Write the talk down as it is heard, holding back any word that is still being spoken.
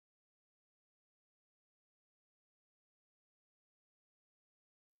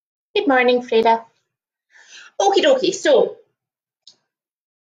Good morning, Freda. Okie dokie, so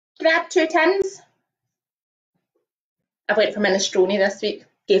grab 2 tins. I went for minestrone this week,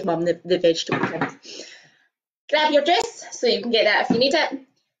 gave Mum the vegetable tins. Grab your juice so you can get that if you need it.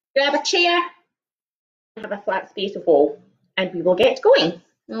 Grab a chair, have a flat space of wall, and we will get going.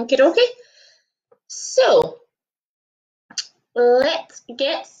 Okie dokie. So let's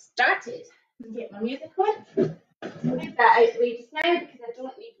get started. Get my music on. Move that out the way just now because I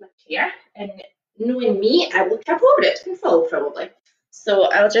don't need my chair, and knowing me, I will trip over it and fall probably. So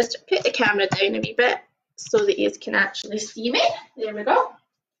I'll just put the camera down a wee bit so that you can actually see me. There we go.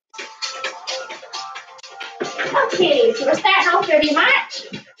 Okay, so we're starting off very March.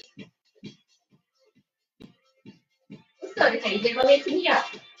 Sorry, guys, you're away from here.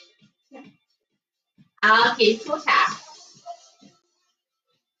 Okay, so tap.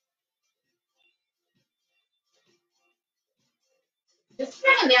 Just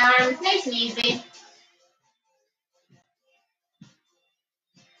swing the arms, nice and easy.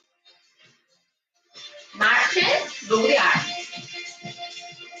 Marching, roll the arms.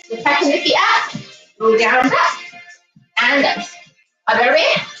 So picking the feet up, roll the arms up, and up. Other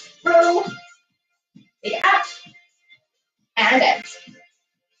way, roll, take it up, and up.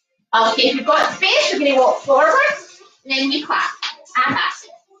 Okay, if you've got space, you're going to walk forward, and then you clap, and back.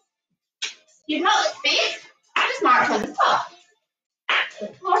 If you've not got space, just march on the top. So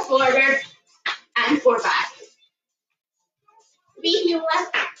 4 forward, and 4 back. 3 heel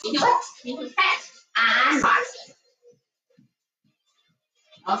lift, 3 heel lift, 3 heel set, and march.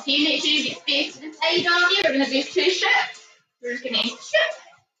 Okay, make sure you get space to the side of you. We're going to do 2 strips. We're just going to strip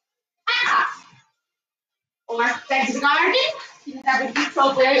and up. Or beg the garden. That would be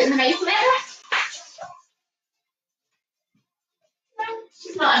probably out in the nice weather.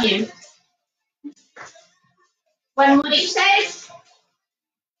 She's not on you. 1 more each side.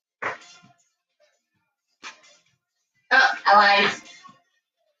 Oh, alive.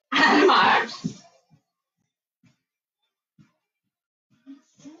 And march.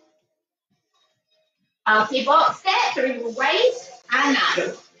 Okay, box step, so we go wide and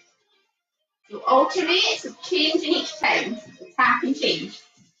narrow. So alternate, so changing each time. So tap and change.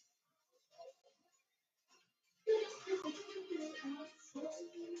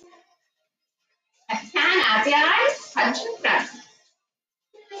 If you can, add the eyes, punch in front.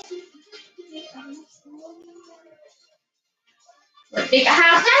 We'll take a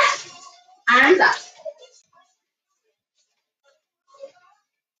half lift, arms up.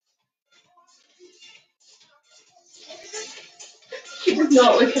 She does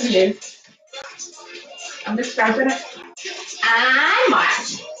not look at you. I'm just grabbing it. And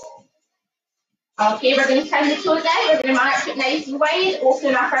march. Okay, we're going to turn the toes out. We're going to march it nice and wide,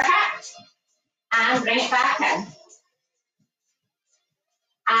 open up our hips, and bring it back in.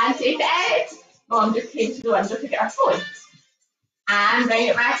 And take it out. Oh, I'm just came to the window to get our phone. And bring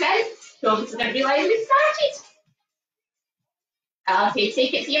it back in. Shoulders are going to be like we started. Okay,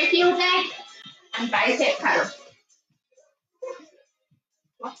 take it to your heel leg and bicep curl.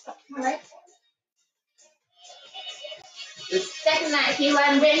 What's up, alright? So sticking that heel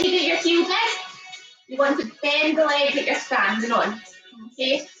in. When you do your heel leg, you want to bend the leg that you're standing on.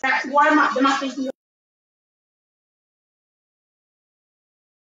 Okay, start to warm up the muscles in the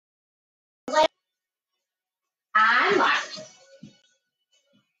leg. And march.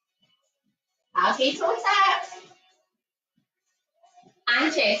 Okay, toe tap.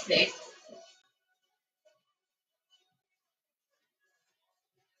 And chest raise.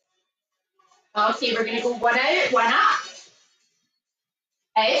 Okay, we're going to go 1 out, 1 up.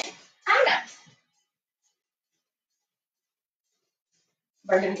 Out and up.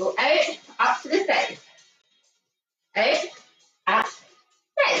 We're going to go out, up to the side. Out, up,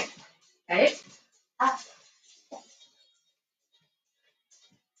 side. Out, up,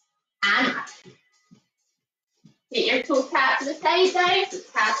 and up. Take your toe tap to the side now, so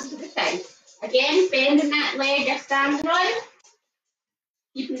tap to the side. Again, bending that leg you're standing on.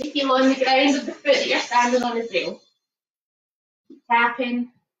 Keeping the heel on the ground of the foot that you're standing on as well. Keep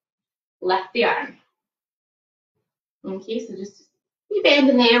tapping, lift the arm. Okay, so just keep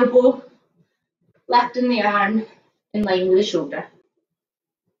bending the elbow, lifting the arm in line with the shoulder.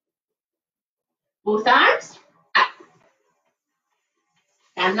 Both arms up.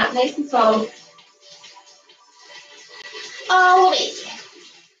 Stand up nice and tall. All the way.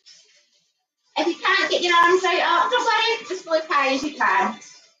 If you can't get your arms right up, don't worry, just go as high as you can.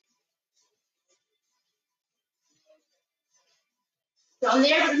 From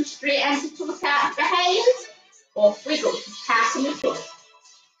there, we're going straight into toe tap behind. Off we go, tapping the toes.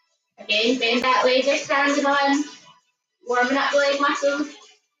 Again, bend that leg you're standing on, warming up the leg muscles.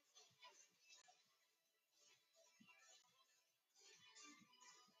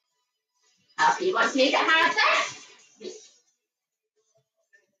 If you want to make it harder,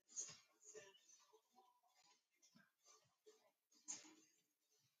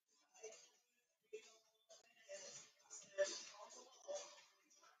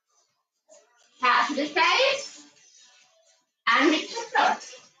 tap to the side and reach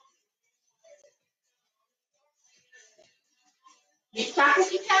across. Reach up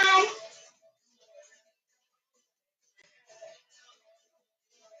if you can.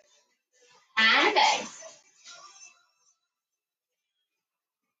 And down.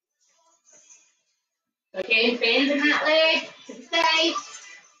 Again, bending that leg to the side.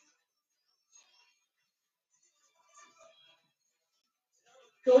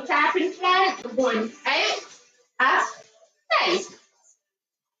 Toe tap in front. We're going out, up, side.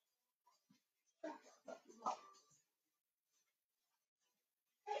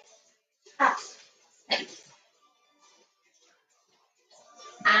 Up, side.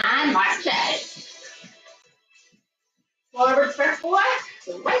 And march out. Forward for 4.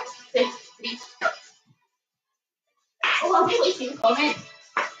 So 1, 2, 3, go. Oh, I'll be waiting for a comment.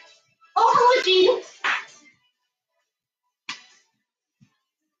 Oh, hello, Jean.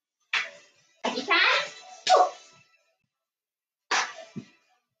 If you can, go.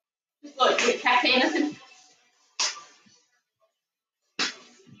 Just go to tap anything.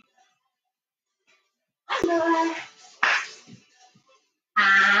 Under.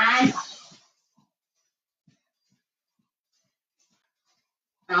 And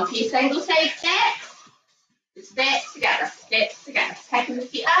okay, single side steps together, taking the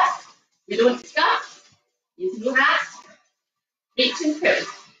feet up, you don't stop, using your hands, reach and pull.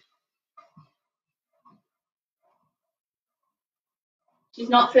 She's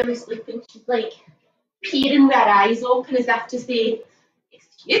not fully sleeping, she's like peering with her eyes open as if to say,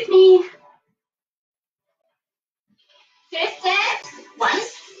 excuse me. 2 steps, 1, 2.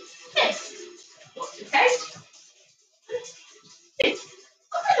 Go to the side, 2.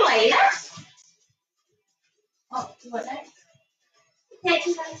 Go later. Oh, you want that? Take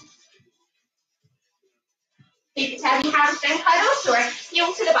the heavy hamstring curls or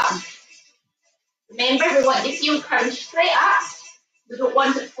heel to the bottom. Remember, we want the heel curl straight up. We don't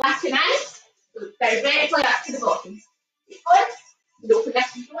want it flattening out. So directly up to the bottom. Keep going. No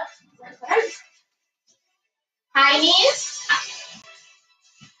position to it. High knees.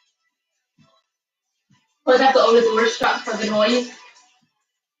 Because I've got all the doors shut for the noise.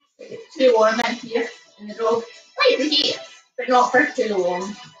 It's too warm in here in the dog. Like the heat, but not for too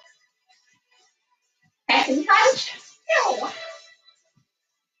long. Second punch. No.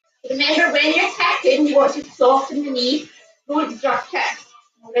 Remember, when you're kicking, you want to soften the knee. Don't jerk it.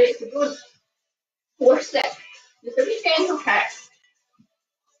 Alright, so don't force it. Just a wee gentle kick.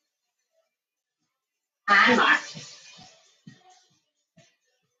 And march.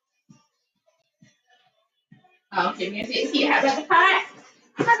 Okay, I'm going to take the feet hip width apart.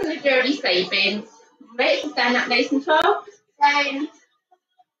 Having a dirty side bend. Alright, so stand up nice and tall. Down.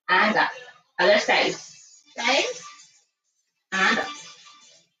 And up. Other side. Down. And up.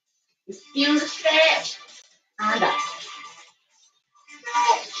 Just feel the stretch. And up.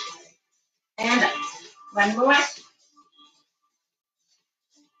 Stretch. And up. One more.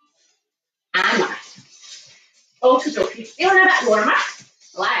 And march. Okay, dokie. Feeling a bit warmer?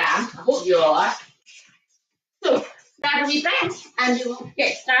 Well, I am. I hope you all are. So, grab a wee drink and we will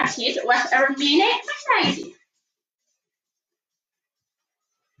get started with our main exercise.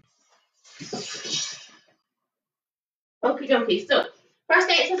 Okay, dokie. So, first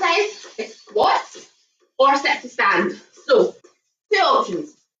exercise is squats or sit to stand. So, 2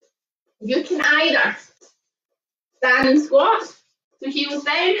 options. You can either stand and squat, so heels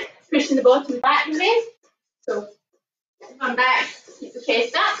down, pushing the bottom back and raise. So, come back, keep the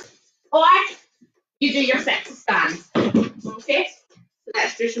chest up, or you do your sit to stand. Okay, so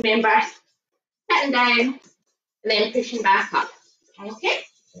let's just remember sitting down and then pushing back up. Okay,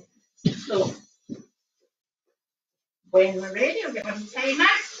 so when we're ready, we'll get one timer.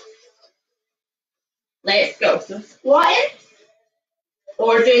 Let's go. So squatting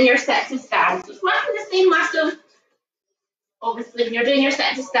or doing your sit to stand. So it's working the same muscle. Obviously, when you're doing your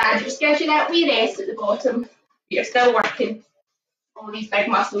sit to stand, it just gives you that wee rest at the bottom. But you're still working all these big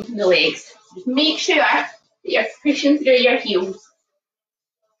muscles in the legs. Just make sure that you're pushing through your heels.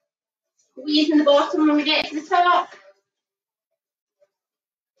 Squeezing the bottom when we get to the top.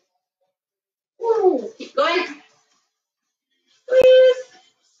 Ooh, keep going. Squeeze.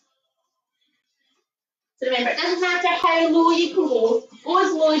 So remember, it doesn't matter how low you can go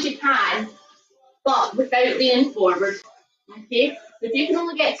as low as you can, but without leaning forward. Okay, so if you can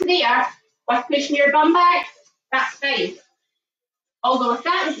only get to there with pushing your bum back, that's fine. Although if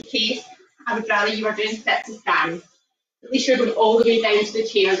that was the case, I would rather you were doing sit to stand. At least you're going all the way down to the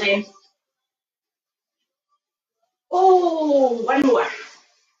chair then. Oh, one more.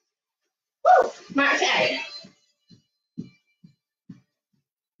 Woo, mark it out.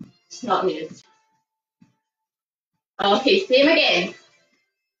 It's not moved. Okay, same again.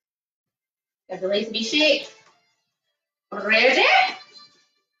 Give the legs a wee shake. Ready?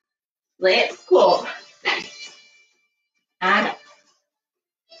 Let's go. Nice. And up.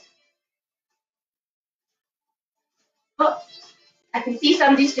 Oh, I can see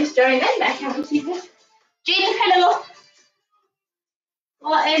somebody's just joined in, but I can't see who. Jane, hello.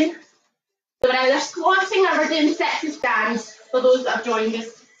 Got in. So we're either squatting or we're doing sit to stands for those that have joined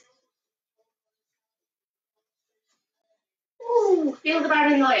us. Ooh, feel the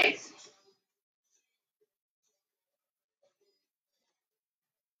burn in the legs.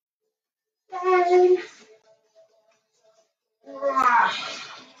 Down.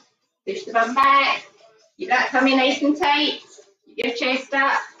 Push the bum back. Keep that tummy nice and tight. Keep your chest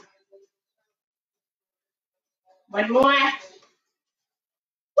up. One more.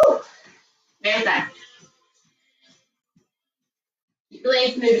 Woo. Well done. Keep the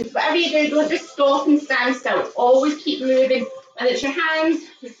legs moving. So whatever you do, don't just stop and stand still. Always keep moving. Whether it's your hands,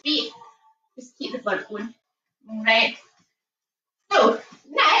 your feet, just keep the blood going. Alright. So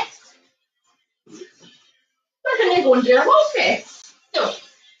next, we're going to go and do a wall press. So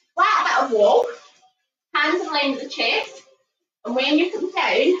flat bit of wall, hands in line with the chest, and when you come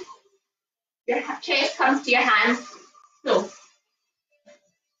down, your chest comes to your hands. So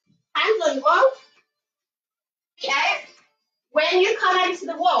hands on the wall, feet out. When you come into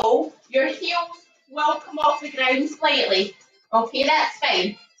the wall, your heels will come off the ground slightly. Okay, that's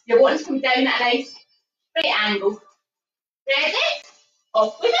fine. You're wanting to come down at a nice straight angle. Ready?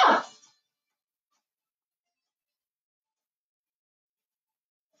 Off we go.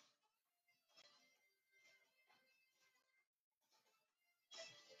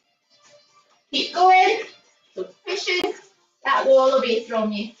 Keep going. So pushing that wall away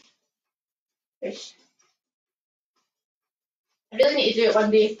from you. Push. I really need to do it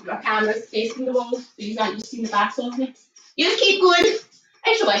one day so my camera's facing the wall so you can't just see the back of me. You just keep going.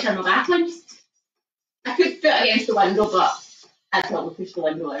 I should like turn my back on. I could put it against the window, but I'd probably push the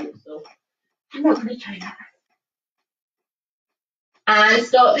window out, so I'm not going to try that. And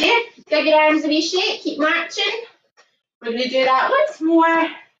stop there. Give your arms a wee shake. Keep marching. We're going to do that once more.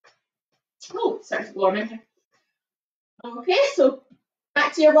 Oh, starts warming. Okay, so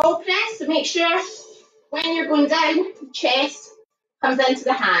back to your wall press. So make sure when you're going down, the chest comes into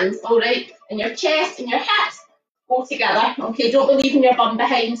the hands, all right? And your chest and your hips go together. Okay, don't be leaving your bum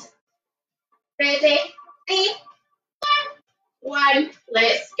behind. Ready? 3, 2, 1.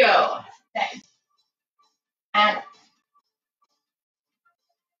 Let's go. Down. And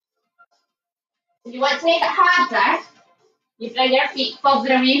if you want to make it harder, you bring your feet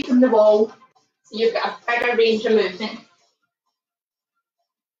further away from the wall so you've got a bigger range of movement.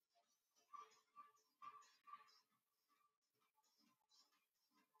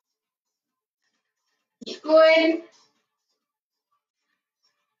 Keep going.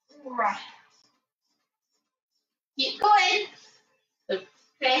 Keep going. So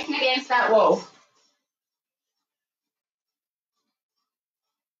pressing against that wall.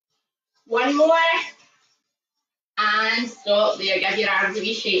 One more. And stop there. Give your arms a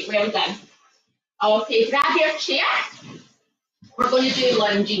wee shake. Well done. Okay, grab your chair. We're going to do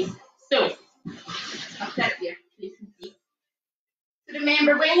lunges. So, I'll sit here so you can see. So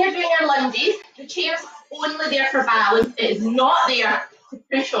remember, when you're doing your lunges, the chair's only there for balance. It is not there to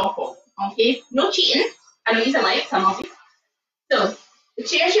push off of. Okay? No cheating. I know you like some of you. So, the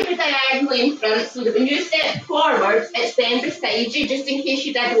chair should be diagonally in front so that when you step forward, it's then beside you just in case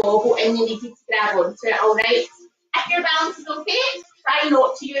you did wobble and you needed to grab onto it, alright? If your balance is okay, try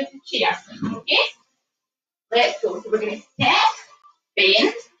not to use the chair. Okay? Let's go. So we're going to step,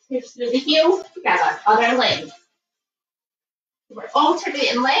 bend, push through the heels together, other leg. So we're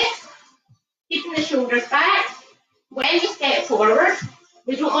alternating legs, keeping the shoulders back. When you step forward,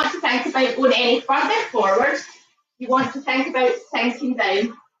 we don't want to think about going any further forward. You want to think about sinking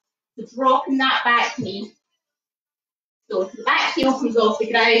down. So dropping that back knee. So the back heel comes off the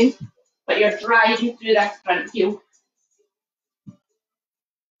ground, but you're driving through this front heel.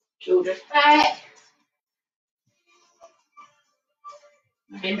 Shoulders back.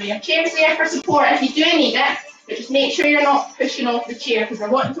 Remember your chair's there for support if you do need it, but just make sure you're not pushing off the chair because we're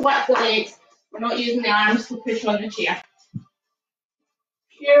wanting to work the legs. We're not using the arms to push on the chair.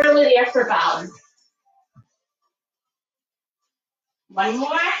 Purely there for balance. One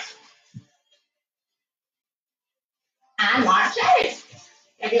more. And march out.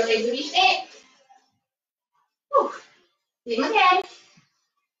 Give your legs a wee shake. Whew. Same again.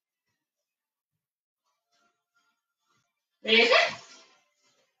 Ready?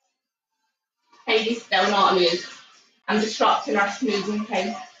 Heidi's still not moved. I'm disrupting our smoothing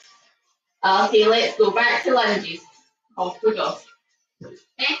time. Okay, let's go back to lunges. Off we go.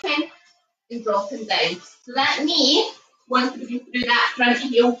 Stepping and dropping down. So that knee, once we go through that front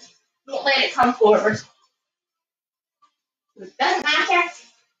heel, don't let it come forward. So it doesn't matter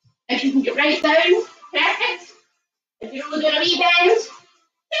if you can get right down, perfect. If you're only doing a wee bend,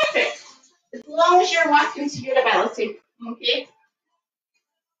 perfect. As long as you're working to your ability, okay?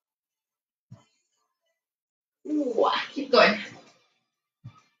 Ooh, keep going.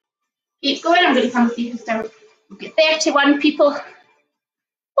 Keep going. I'm going to come see you still. We've got 31 people. Oh,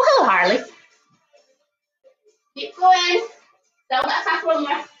 hello, Harley. Keep going. Still got a couple on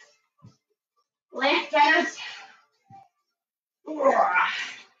your left ribs.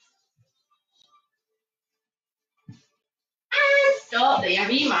 And stop there.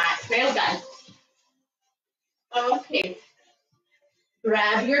 Rematch. Well done. Okay.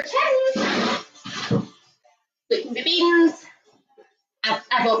 Grab your chin. Flicking the beans.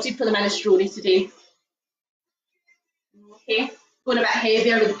 I've opted for the minestrone today. Okay. Going a bit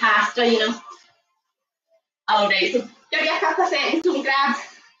heavier with the pasta, you know. Alright, so give you a couple of seconds to grab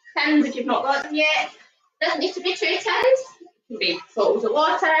tins if you've not got them yet. Doesn't need to be 2 tins. It can be bottles of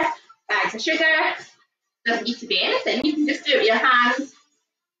water, bags of sugar. Doesn't need to be anything. You can just do it with your hands.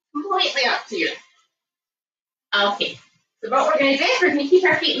 Completely up to you. Okay, so what we're going to do is we're going to keep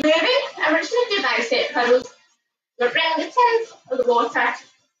our feet moving and we're just going to do bicep curls. We're bringing the tins of the water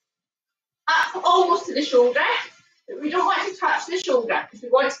up almost to the shoulder, but we don't want to touch the shoulder because we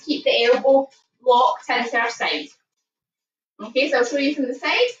want to keep the elbow locked into our side. Okay, so I'll show you from the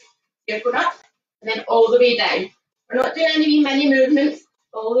side. You're going up and then all the way down. We're not doing any wee mini movements,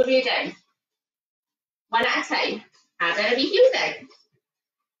 all the way down. One at a time. Add in a wee heel down.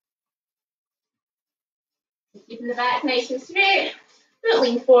 Keeping the back nice and straight. Don't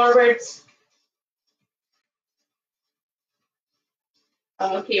lean forwards.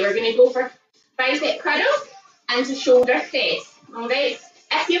 Okay, we're going to go for bicep curl and to shoulder press. Alright,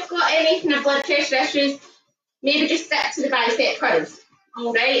 if you've got any kind of blood pressure issues, maybe just stick to the bicep curls.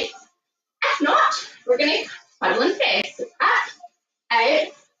 Alright, if not, we're going to curl and press. So up, out,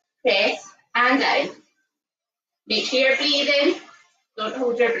 press, and down. Make sure you're breathing. Don't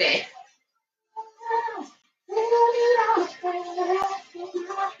hold your breath.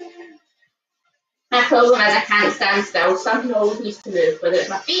 My problem is I can't stand still. Something always needs to move, whether it's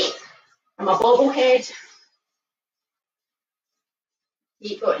my feet or my bobblehead.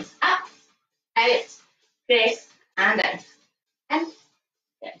 Keep going. Up, out, press, and down. In,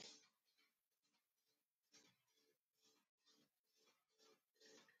 down.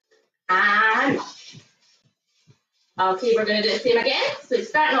 And okay, we're going to do the same again. So it's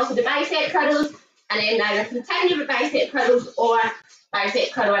starting off with the bicep curls, and then either continue with bicep curls or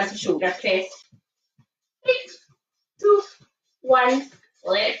bicep curl into shoulder press. 3, 2, 1,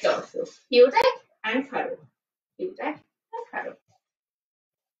 let's go. So heel down and curl. Heel down and curl.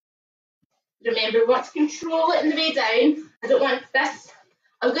 Remember, we want to control it in the way down. I don't want this.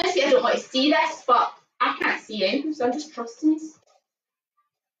 I was going to say I don't want to see this, but I can't see anything, so I'm just trusting this.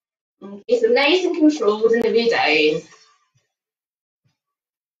 Okay, so nice and controlled in the way down.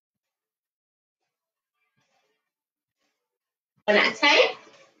 One at a time.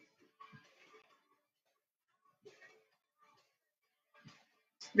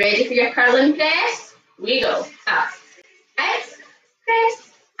 Ready for your curl and press? We go. Up, out,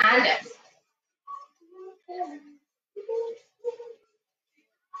 press, and out.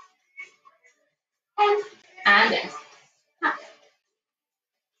 And out. Up.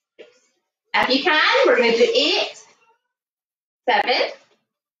 If you can, we're going to do 8, 7,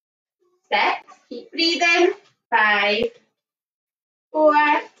 6. Keep breathing. 5, 4,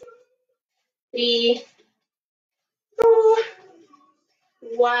 3, 2,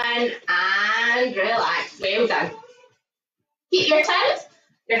 1, and relax. Well done. Keep your toes.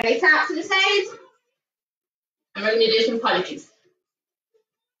 You're going to tap to the side, and we're going to do some punches.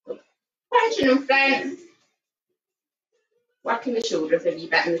 So, punching in front, working the shoulders a wee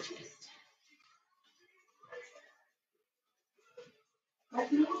bit in the chest.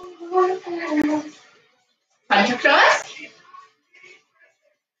 Punch across.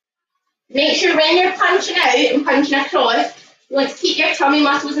 Make sure when you're punching out and punching across, you want to keep your tummy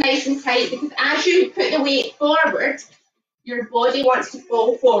muscles nice and tight, because as you put the weight forward, your body wants to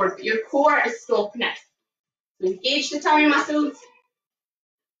fall forward, but your core is stopping it. So engage the tummy muscles.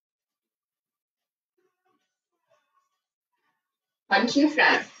 Punch in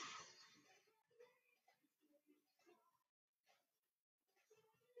front.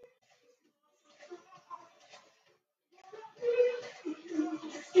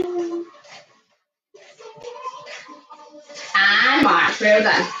 And march. Well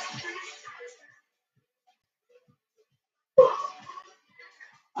done.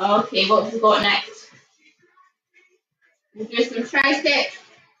 Okay, what have we got next? We'll do some tricep kick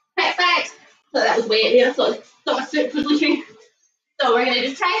back. So that was weight there, so my foot was looking. So we're going to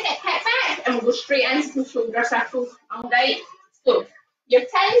do tricep kick back and we'll go straight into some shoulder circles. Alright, so your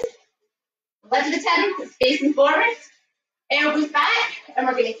tins, lid of the tin is facing forward, elbows back, and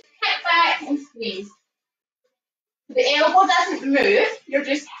we're going to kick back and squeeze. So the elbow doesn't move, you're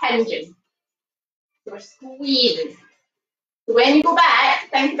just hinging. So we're squeezing. So when you go back,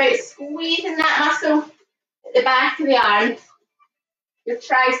 think about squeezing that muscle at the back of the arm, your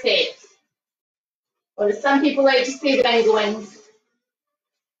triceps. Or as some people like to say, the bingo wings.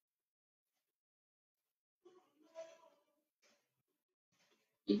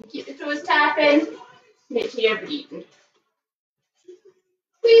 You can keep the toes tapping, make sure you're breathing.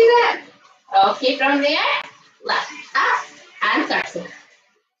 Squeeze it. Okay, from there, lift up and circle.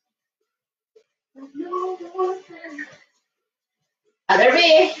 Other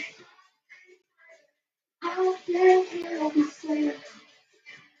way.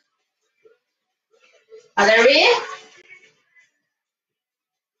 Other way.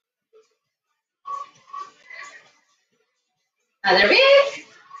 Other way.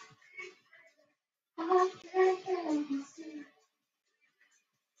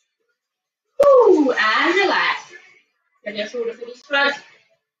 Ooh, and relax. Get your shoulders to the front,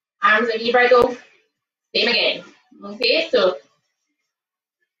 arms at knee wriggle. Same again. Okay, so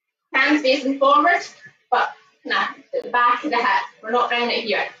hands facing forward, but at the back of the hip. We're not round it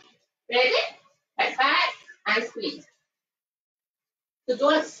here. Ready? Kick back and squeeze. So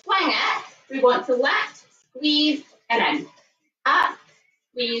don't swing it. We want to lift, squeeze, and in. Up,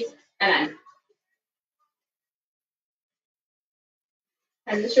 squeeze, and in.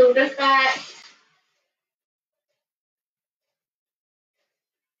 And the shoulders back.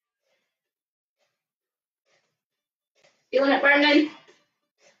 Feeling it burning?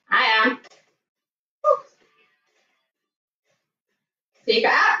 I am. Take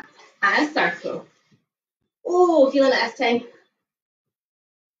it up and circle. Oh, feeling it this time.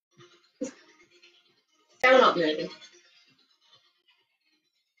 Still not moving.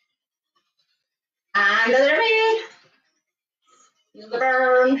 And other way. Feel the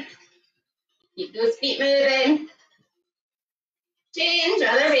burn. Keep those feet moving. Change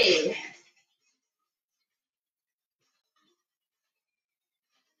other way.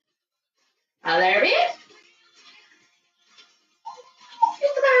 Other way.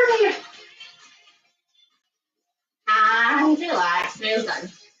 Feel the burn here. And relax. Well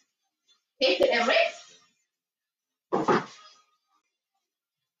done. Take it in weight.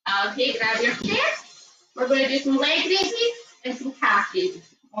 Okay, grab your chair. We're going to do some leg raises and some calf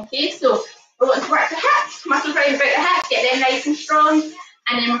raises. Okay, so we're going to work the hips, muscles round about the hips, get them nice and strong, and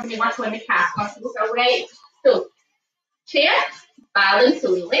then we're going to work on the calf muscles, alright? So, chair, balance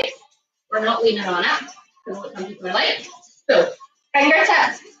only. We're not leaning on it, because what some people are like. So,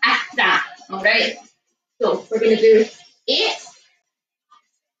 fingertips after that, alright? So, we're going to do 8,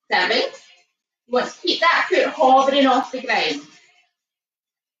 7. You want to keep that foot hovering off the ground.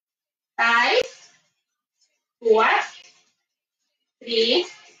 5, 4, 3,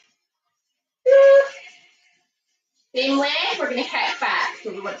 2. Same leg, we're going to kick back.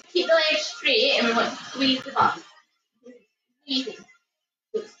 So we want to keep the leg straight and we want to squeeze the bum. Squeezing.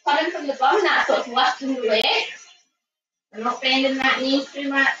 So it's coming from the bum, that's what's lifting the leg. We're not bending that knee too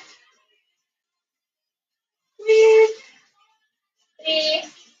much. Squeeze. 3,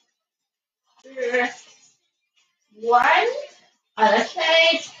 2, 1. Other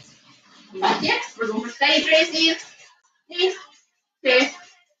side. Back here. We're going for side raises. 3, 2,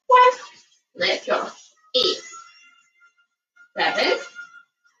 1. Let's go. 8, 7,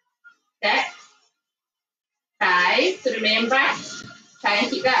 6, 5. So remember, try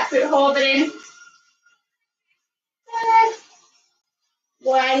and keep that foot hovering.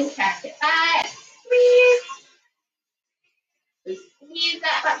 1, cast it back. Squeeze. Squeeze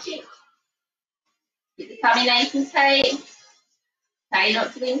that butt cheek. Keep the tummy nice and tight. Try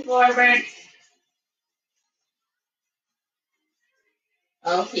not to lean forward.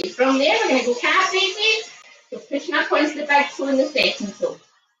 Okay, from there we're going to go calf raises. So pushing up onto the big toe in the second toe.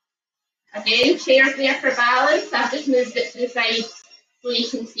 Again, chairs there for balance. I've just moved it to the side so you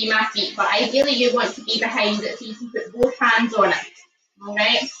can see my feet. But ideally you want to be behind it so you can put both hands on it.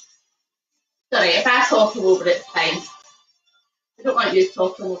 Alright? Sorry, if I topple over it, it's fine. I don't want you to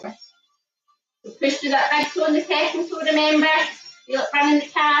talk over. So push through that big toe in the second toe, remember. Feel it running the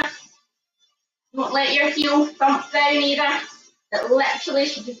calf. Don't let your heel thump down either. It literally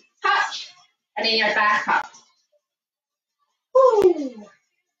should just touch and then you're back up. Woo.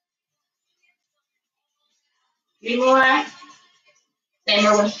 3 more. Then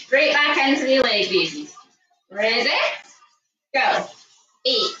we're going straight back into the leg raises. Ready? Go.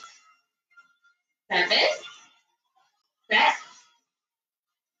 8, 7, 6,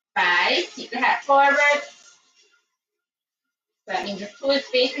 5. Keep the hip forward. So that means your toe is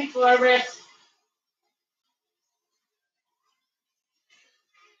facing forward.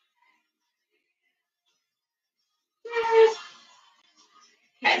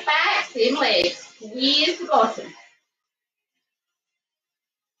 Kick back, same leg. Squeeze the bottom.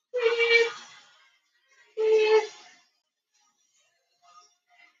 Squeeze, squeeze.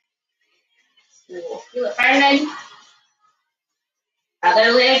 Slow. Feel it burning.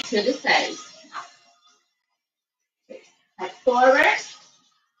 Other leg to the side. Head forward.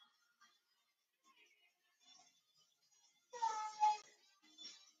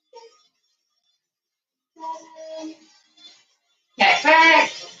 Kick back.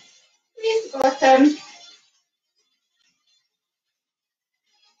 Squeeze the bottom.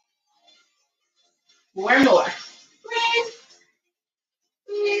 Four more. Squeeze,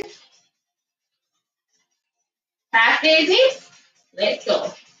 squeeze. Half daisies. Let's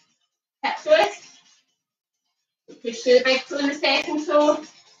go. Hip twist. Push through the big toe in the second toe.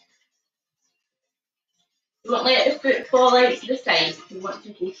 Don't let the foot fall out to the side. You want to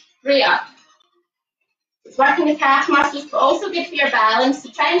go straight up. It's working the calf muscles, but also good for your balance.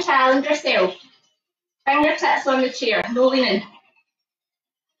 So try and challenge yourself. Fingertips on the chair, no leaning.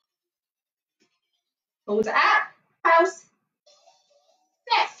 Hold it up. Pulse.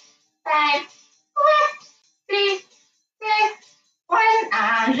 6, 5, 4, 3, 2, 1,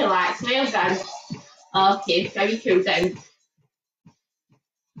 and relax. Well done. Okay, now you cool down.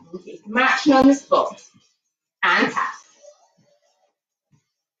 Okay, marching on the spot. And tap.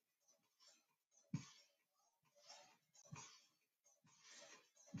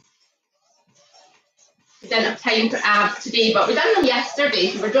 We didn't have time for abs today, but we done them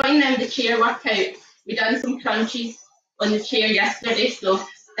yesterday. So we're joining them the chair workout. We done some crunches on the chair yesterday. So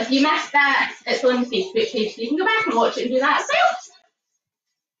if you missed that, it's on the Facebook page. So you can go back and watch it and do that as well.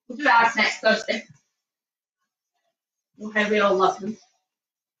 We'll do abs next Thursday. Okay, we all love them.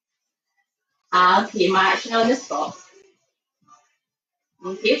 Okay, marching on the spot.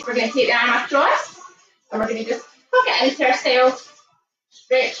 Okay, so we're going to take the arm across and we're going to just hook it into ourselves,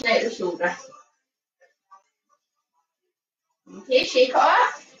 stretching out the shoulder. Okay, shake it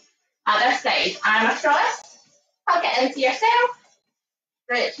off. Other side, arm across, hug it into yourself,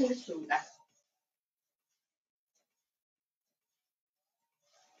 stretching the shoulder.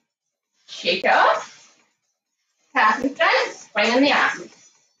 Shake it off. Calf in front, swinging the arm.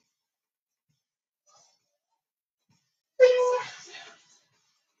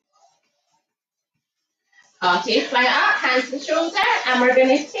 Okay, swing it up, hands to the shoulder, and we're going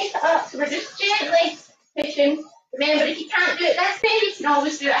to take it up. So we're just gently pushing. Remember, if you can't do it this way, you can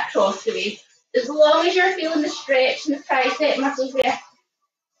always do it across the way. As long as you're feeling the stretch in the tricep muscles there.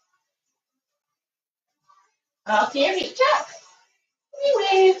 Okay, reach up. Wee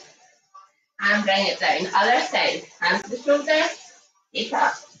wave. And bring it down. Other side. Hands to the shoulder. Take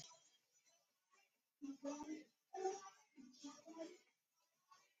up.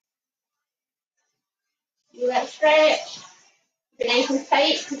 Feel that stretch. Be nice and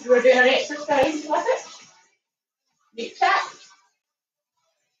tight because we're doing our exercise with it. Reach up.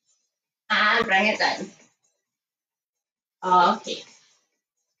 And bring it down. Okay.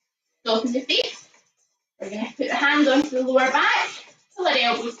 Soften the feet. We're going to put the hands onto the lower back. Pull our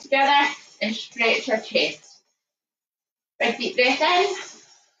elbows together and stretch our chest. Big deep breath in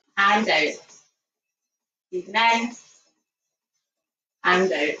and out. Breathing in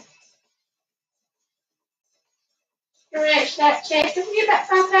and out. Stretch that chest a wee bit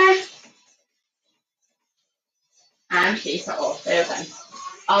further. And shake it off. Well done.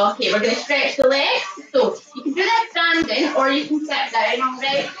 Okay, we're going to stretch the legs. So you can do this standing or you can sit down,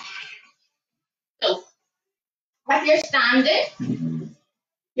 alright? So if you're standing,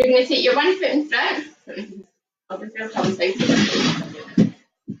 you're going to take your one foot in front. So just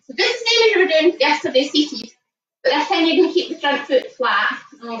the same as you were doing yesterday seated, but this time you're going to keep the front foot flat.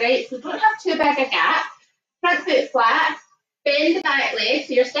 Alright, so don't have too big a gap. Front foot flat, bend the back leg,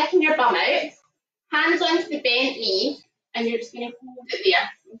 so you're sticking your bum out, hands onto the bent knee, and you're just going to hold it there.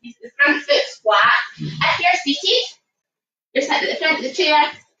 Okay, so the front foot's flat. If you're seated, you're sitting at the front of the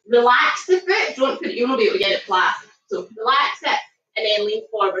chair, relax the foot, don't put it, you won't be able to get it flat. So relax it, and then lean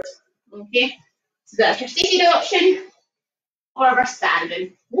forward. Okay, so that's your seated option, or we're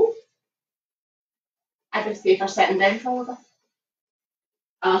standing. Woo. I would say for sitting down probably.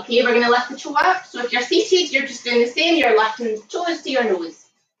 Okay, we're going to lift the toe up. So if you're seated, you're just doing the same. You're lifting the toes to your nose.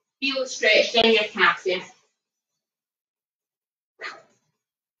 Feel the stretch down your calves there.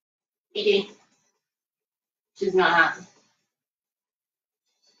 Again. She's not happy.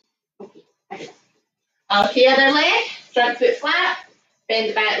 Okay, okay, other leg. Front foot flat. Bend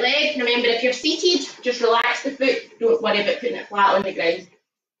the back leg. Remember, if you're seated, just relax the foot. Don't worry about putting it flat on the ground.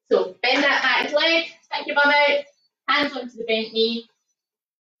 So bend that back leg. Stick your bum out. Hands onto the bent knee.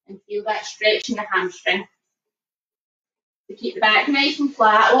 And feel that stretch in the hamstring. To keep the back nice and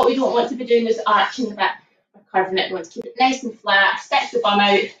flat. What we don't want to be doing is arching the back or curving it. We want to keep it nice and flat. Stick the bum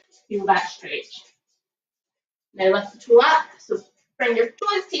out. Feel that stretch. Now lift the toe up. So bring your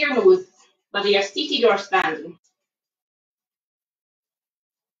toes to your nose, whether you're seated or standing.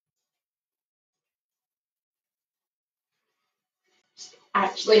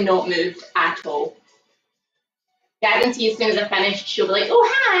 Actually not moved at all. Guarantee as soon as I finish, she'll be like,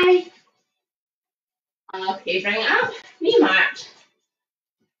 oh, hi. Okay, bring it up. Knee march.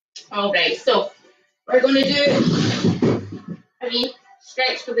 All right, so we're going to do a wee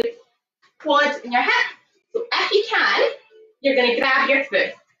stretch for the quads in your hip. So if you can, you're going to grab your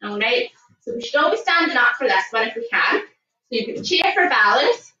foot. All right, so we should all be standing up for this one if we can. So you put the chair for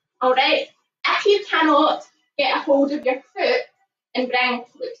balance. All right, if you cannot get a hold of your foot and bring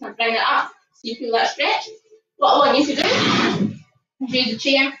it up so you feel that stretch, what I want you to do is use the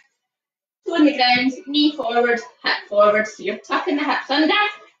chair, toe on the ground, knee forward, hip forward. So you're tucking the hips under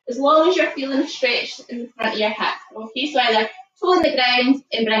as long as you're feeling a stretch in the front of your hip. Okay, so either toe on the ground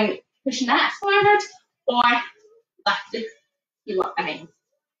and pushing the hips forward, or lift the heel up behind.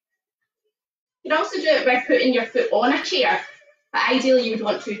 You can also do it by putting your foot on a chair, but ideally you would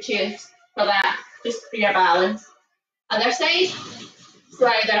want 2 chairs for that, just for your balance. Other side, so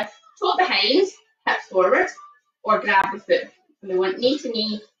either toe behind, hips forward, or grab the foot. And we want knee to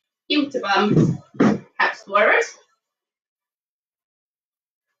knee, heel to bum, hips forward.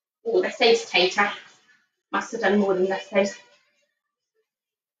 Oh, this side's tighter. Must have done more than this side.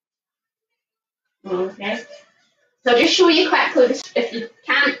 Okay. So I'll just show you quickly, if you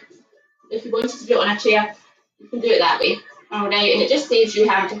wanted to do it on a chair, you can do it that way. Alright, and it just saves you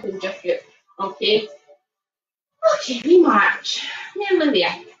having to hold your foot. Okay. Okay, we march. Nearly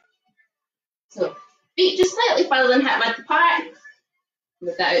there. So feet just slightly further than hip width apart.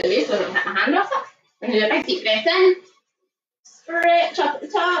 Move that out of the way so I don't hit my hand off it. We're going to do a big deep breath in. Stretch up at the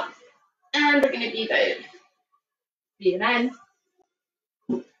top. And we're going to breathe out. Breathe in.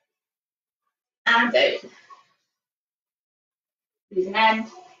 And out. Breathing in.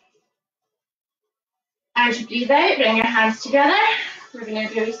 As you breathe out, bring your hands together. We're going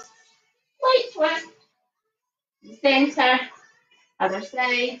to do a slight twist. The centre, other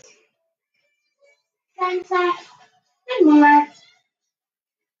side, centre, and more.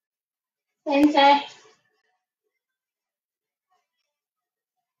 Centre.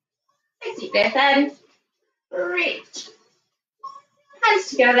 Big deep breath in. Great. Hands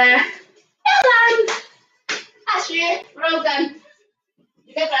together. Well done. That's you. We're all done.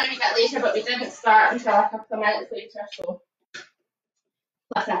 We did run a wee bit later, but we didn't start until a couple of minutes later, so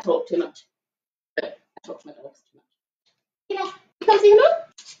plus I talk too much. But I talk to my dogs too much. Yeah. You come say hello?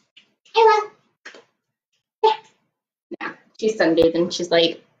 Hello. Yeah. Nah, she's sunbathing. She's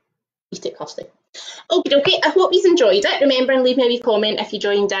like, eat it, Kirsty. Okay, I hope you've enjoyed it. Remember and leave me a wee comment if you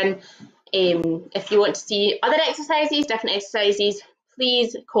joined in. If you want to see other exercises, different exercises,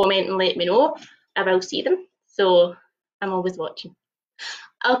 please comment and let me know. I will see them. So I'm always watching.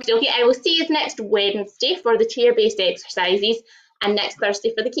 Okay, I will see you next Wednesday for the chair-based exercises and next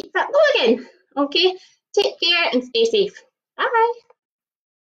Thursday for the Keep Fit Low again. Okay, take care and stay safe. Bye.